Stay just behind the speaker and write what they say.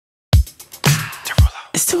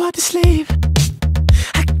It's too hard to sleep.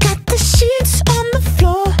 I got the sheets on the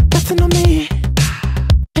floor, nothing on me,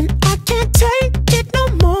 and I can't take it no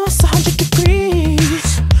more. It's 100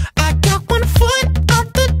 degrees. I got one foot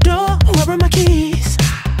out the door. Where are my keys?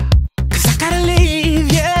 'Cause I gotta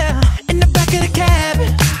leave, yeah. In the back of the cab,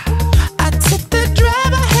 I took the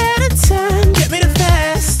drive ahead of time. Get me the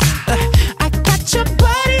fast. I got your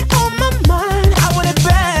body on my mind. I want it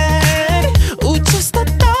bad. Ooh, just the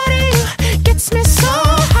thought of you gets me so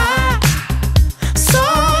high, so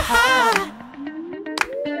high.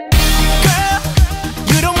 Girl,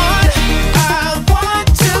 you the one I want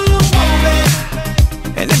to move it.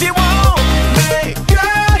 And if you want me,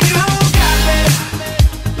 girl, you got me.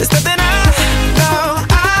 There's nothing I know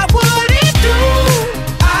I wouldn't do,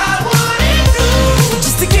 I wouldn't do,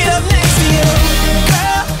 just to get up next to you.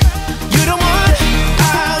 Girl, you the one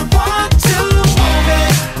I want to move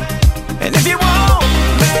it. And if you want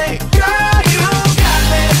me, girl, you got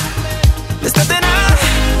me. There's nothing I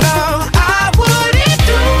know I wouldn't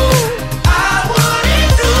do, I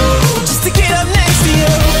wouldn't do, just to get up next to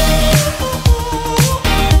you,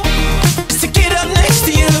 just to get up next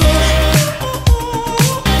to you.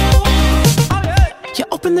 You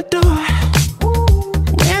open the door,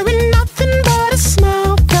 wearing nothing but a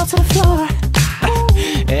smile, fell to the floor,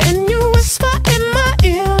 and you whisper in my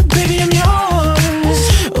ear, baby, I'm yours.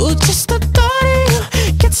 Ooh, just the thought of you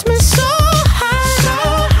gets me so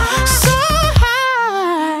high, so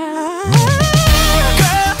high.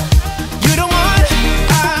 Girl, you the one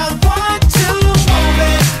I want to move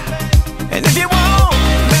it. And if you want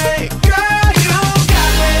me, girl, you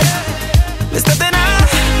got me. There's nothing I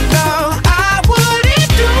know I wouldn't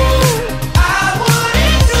do, I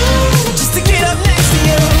wouldn't do, just to get up next to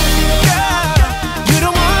you. Girl, you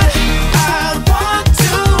the one I want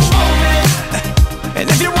to move it. And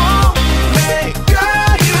if you want me,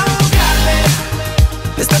 girl, you got me.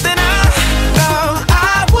 There's nothing I know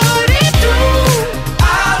I wouldn't do,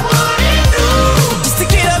 I wouldn't do, just to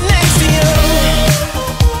get up next to you.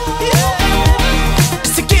 Yeah,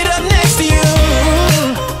 just to get up next to you.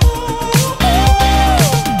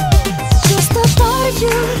 Just the thought of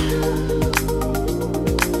you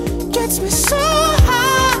gets me so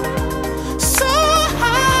high, so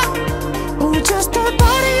high. Ooh, just the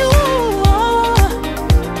thought of you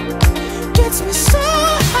gets me so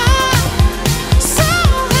high, so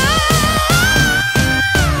high.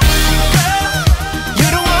 Girl, you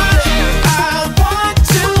the one I want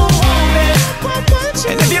to move it.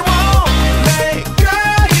 And if you want me,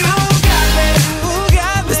 girl, you got me.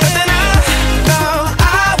 There's nothing I know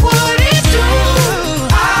I wouldn't do,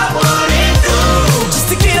 I wouldn't do, just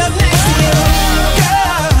to get up next to you.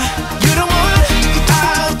 Girl, you the one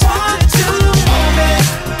I want to move it.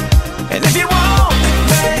 And if you want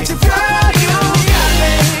me, girl, you got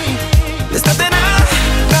me. There's nothing I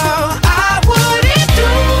know I wouldn't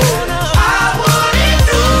do, I wouldn't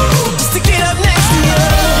do, just to get up next to you.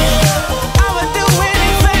 I would do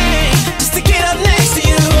anything just to get up next to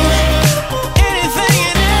you. Anything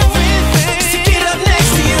and everything just to get up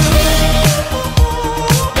next to you,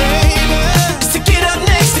 baby, just to get up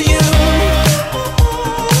next to you.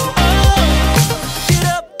 Get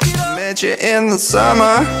up, get up. Met you in the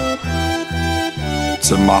summer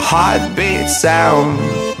to my heartbeat sound.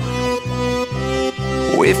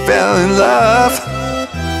 We fell in love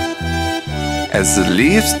as the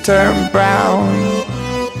leaves turn brown,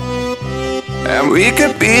 and we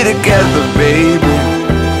could be together, baby,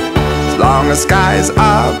 as long as skies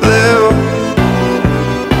are blue.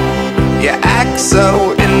 You act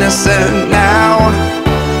so innocent now,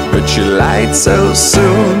 but you lied so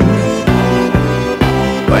soon.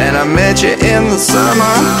 When I met you in the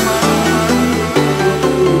summer,